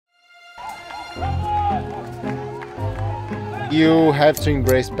You have to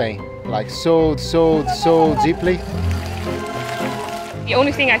embrace pain, like so deeply. The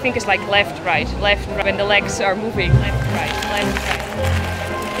only thing I think is like left, right, when the legs are moving, left, right, left,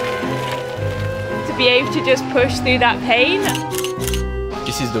 right. To be able to just push through that pain.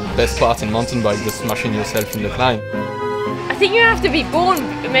 This is the best part in mountain bike, just smashing yourself in the climb. I think you have to be born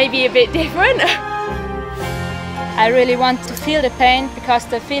maybe a bit different. I really want to feel the pain, because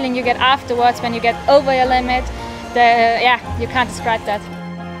the feeling you get afterwards when you get over your limit, you can't describe that.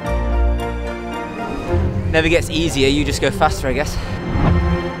 Never gets easier, you just go faster, I guess.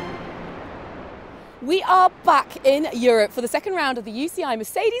 We are back in Europe for the second round of the UCI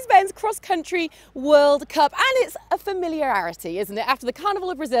Mercedes-Benz Cross Country World Cup, and it's a familiarity, isn't it? After the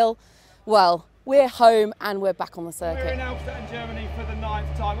Carnival of Brazil, well, we're home and we're back on the circuit. We're in Albstadt in Germany for the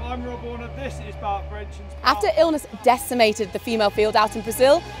 9th time. I'm Rob Warner, this is Bart Brenchens. After illness decimated the female field out in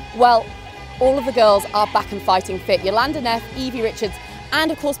Brazil, well, all of the girls are back and fighting fit. Yolanda Neff, Evie Richards,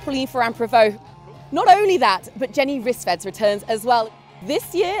 and of course Pauline Ferrand-Prévot. Not only that, but Jenny Rissveds returns as well.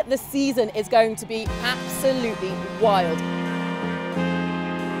 This year, the season is going to be absolutely wild.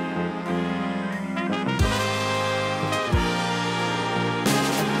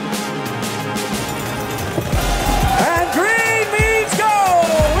 And green means goal!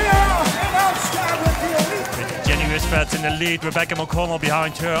 We are in Albstadt with the elite. Jenny Rissveds in the lead, Rebecca McConnell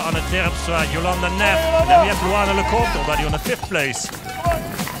behind her, Anne Terpstra, Yolanda Neff. Then we have Luana Lecomte already on the 5th place.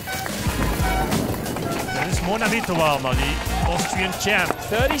 That is Mona Mitterwalder, the Austrian champ.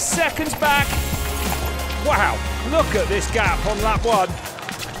 30 seconds back. Wow, look at this gap on lap 1.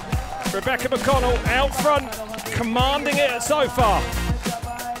 Rebecca McConnell out front, commanding it so far.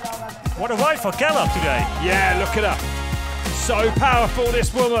 What a ride for Keller today. Yeah, look at her. So powerful,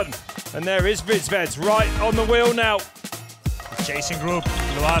 this woman. And there is Rissveds right on the wheel now. The chasing group,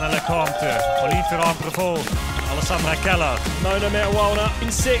 Luana Lecomte, Pauline Ferrand-Prévot, Alessandra Keller. Mona Mitterwalder in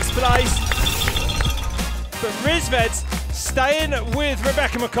 6th place. But Rissveds staying with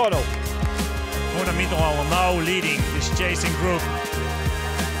Rebecca McConnell. Mona Mitterwalder now leading this chasing group.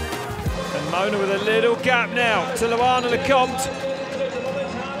 And Mona with a little gap now to Luana Lecomte.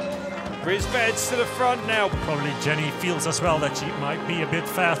 Rissveds to the front now. Probably Jenny feels as well that she might be a bit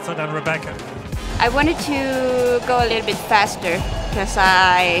faster than Rebecca. I wanted to go a little bit faster because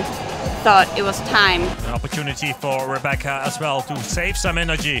I thought it was time. An opportunity for Rebecca as well to save some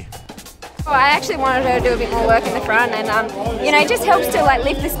energy. Well, I actually wanted her to do a bit more work in the front, and you know, it just helps to like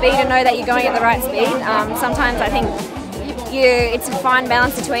lift the speed and know that you're going at the right speed. Sometimes I think it's a fine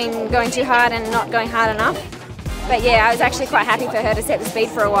balance between going too hard and not going hard enough. But yeah, I was actually quite happy for her to set the speed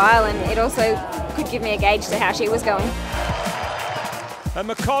for a while, and it also could give me a gauge to how she was going. And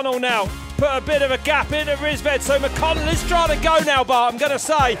McConnell now put a bit of a gap into Rissveds, so McConnell is trying to go now, Bart, I'm going to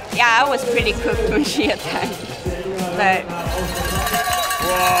say. Yeah, I was pretty cooked when she attacked. But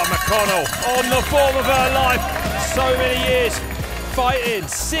wow, McConnell on the form of her life. So many years fighting,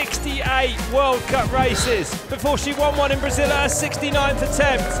 68 World Cup races before she won one in Brazil at her 69th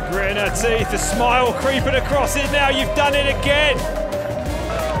attempt. Grit in her teeth, a smile creeping across it now. You've done it again.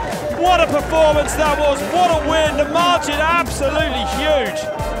 What a performance that was, what a win. The margin absolutely huge.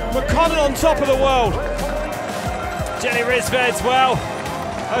 McConnell on top of the world. Jenny Rissveds, well,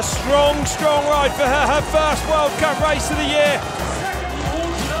 a strong ride for her. Her first World Cup race of the year.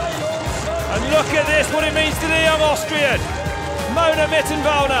 And look at this, what it means to the young Austrian. Mona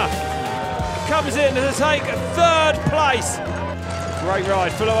Mitterwalder comes in to take 3rd place. Great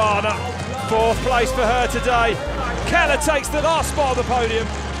ride for Luana. 4th place for her today. Keller takes the last spot on the podium.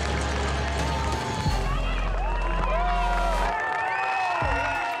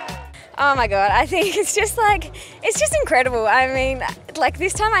 Oh my God, I think it's just incredible. I mean, like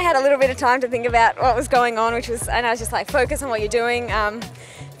this time I had a little bit of time to think about what was going on, and I was just like, focus on what you're doing.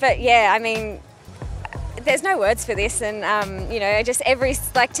 But yeah, I mean, there's no words for this, and you know, just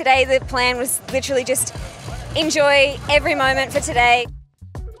today the plan was literally just enjoy every moment for today.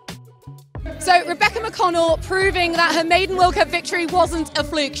 So Rebecca McConnell proving that her maiden World Cup victory wasn't a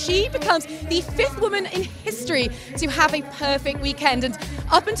fluke. She becomes the 5th woman in history to have a perfect weekend. And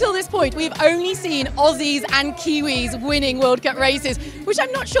up until this point, we've only seen Aussies and Kiwis winning World Cup races, which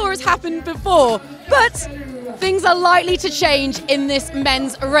I'm not sure has happened before. But things are likely to change in this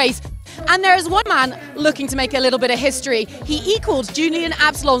men's race. And there is one man looking to make a little bit of history. He equalled Julian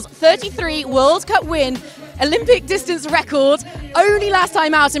Absalon's 33 World Cup win, Olympic distance record, only last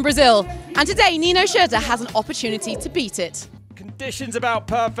time out in Brazil. And today, Nino Schurter has an opportunity to beat it. conditions about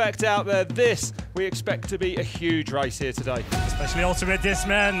perfect out there. This we expect to be a huge race here today. Especially also with this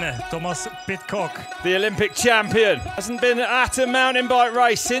man, Tom Pidcock. The Olympic champion hasn't been at a mountain bike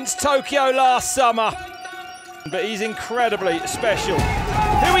race since Tokyo last summer, but he's incredibly special.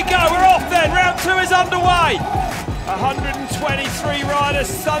 Here we go, we're off then, round 2 is underway. 123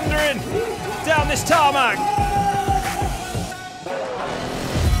 riders thundering down this tarmac.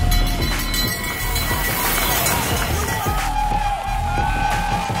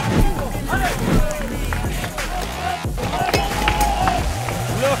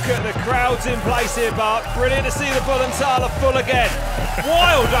 Look at the crowds in place here, Bart. Brilliant to see the Bullenthaler full again.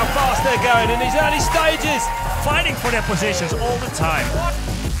 Wild how fast they're going in these early stages. Fighting for their positions all the time.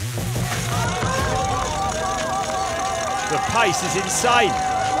 The pace is insane.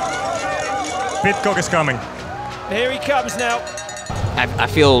 Pidcock is coming. Here he comes now. I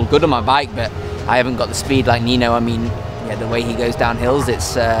feel good on my bike, but I haven't got the speed like Nino. I mean, yeah, the way he goes down hills,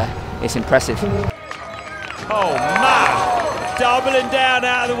 it's impressive. Oh man! Doubling down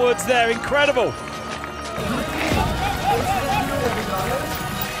out of the woods there, incredible.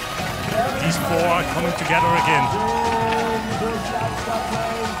 These 4 are coming together again.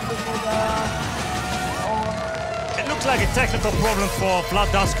 It looks like a technical problem for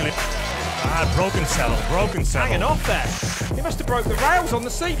Vlad Dasculu. Broken saddle. Hanging off there. He must have broke the rails on the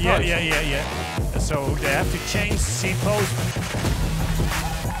seat post. Yeah. So they have to change the seat post.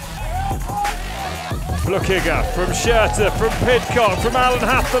 Blukigger from Schurter, from Pidcock, from Alan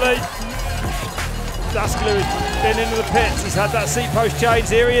Hatherley. Dasculu has been into the pits. He's had that seat post change.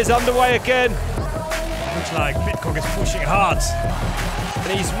 Here he is underway again. Looks like Pidcock is pushing hard.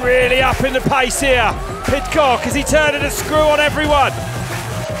 And he's really up in the pace here. Pidcock, is he turning a screw on everyone?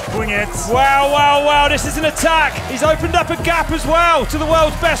 Doing it. Wow, this is an attack. He's opened up a gap as well to the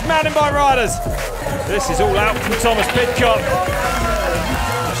world's best mountain bike riders. This is all out from Thomas Pidcock.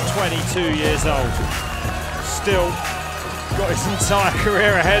 Just 22 years old. Still got his entire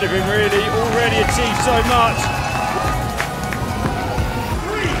career ahead of him, really. Already achieved so much.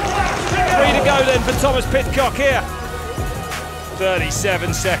 3 to go then for Thomas Pidcock here.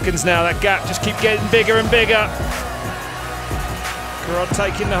 37 seconds now. That gap just keeps getting bigger and bigger. Carod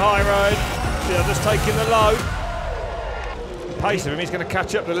taking the high road, the others taking the low. The pace of him, he's going to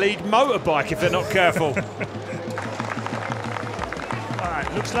catch up the lead motorbike if they're not careful.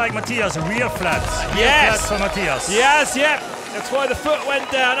 Alright, looks like Matthias rear flat. Yes! Rear flat for Matthias. Yes, that's why the foot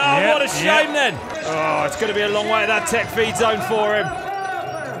went down. Oh, what a shame then. Oh, it's going to be a long way to that tech feed zone for him.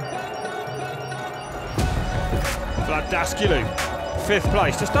 Vlad Dasculu, 5th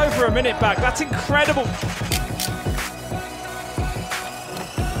place, just over a minute back. That's incredible.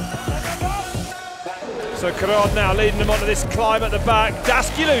 So Carod now leading them onto this climb at the back.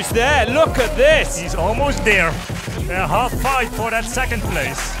 Dasculu's there, look at this. He's almost there. They're half fight for that 2nd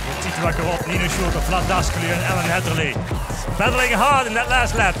place. With Tito Carod, Nino Schurter, Vlad Dasculu and Alan Hatherley. Battling hard in that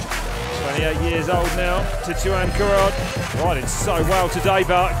last lap. 28 years old now, Tituan Carod. Riding so well today,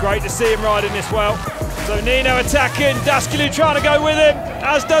 Bart. Great to see him riding this well. So Nino attacking, Dasculu trying to go with him,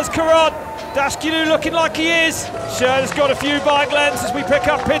 as does Carod. Dasculu looking like he is. Schurter's got a few bike lengths as we pick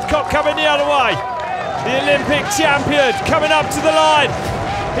up Pidcock coming the other way. The Olympic champion coming up to the line.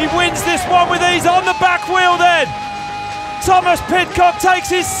 He wins this one with ease on the back wheel then. Thomas Pidcock takes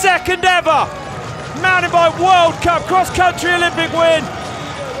his 2nd ever Mountain Bike World Cup cross-country Olympic win.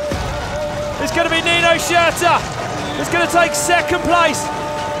 It's going to be Nino Schurter who's going to take 2nd place.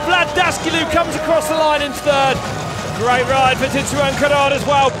 Vlad Dasculu comes across the line in 3rd. Great ride for Tituan Carod as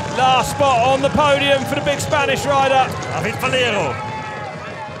well. Last spot on the podium for the big Spanish rider. David Valero.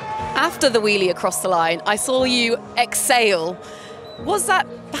 After the wheelie across the line, I saw you exhale. Was that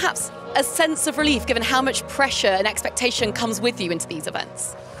perhaps a sense of relief given how much pressure and expectation comes with you into these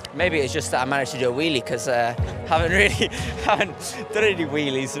events? Maybe it's just that I managed to do a wheelie because I haven't done any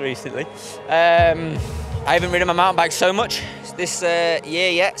wheelies recently. I haven't ridden my mountain bike so much this year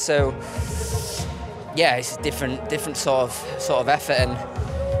yet, so yeah, it's a different sort of effort, and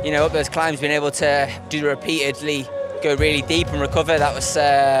you know, up those climbs, being able to do repeatedly, go really deep and recover, that was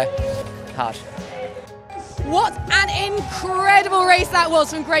hard. What an incredible race that was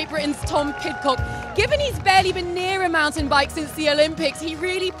from Great Britain's Tom Pidcock. Given he's barely been near a mountain bike since the Olympics, he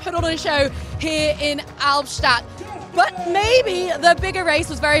really put on a show here in Albstadt. But maybe the bigger race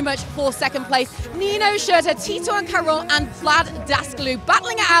was very much for 2nd place. Nino Schurter, Tituan Carod and Vlad Dasculu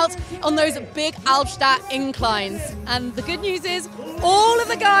battling it out on those big Albstadt inclines. And the good news is all of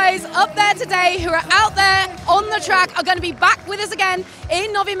the guys up there today who are out there on the track are going to be back with us again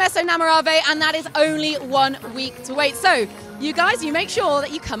in Nové Město na Moravě, and that is only 1 week to wait. So you guys, you make sure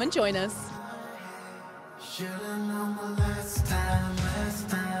that you come and join us.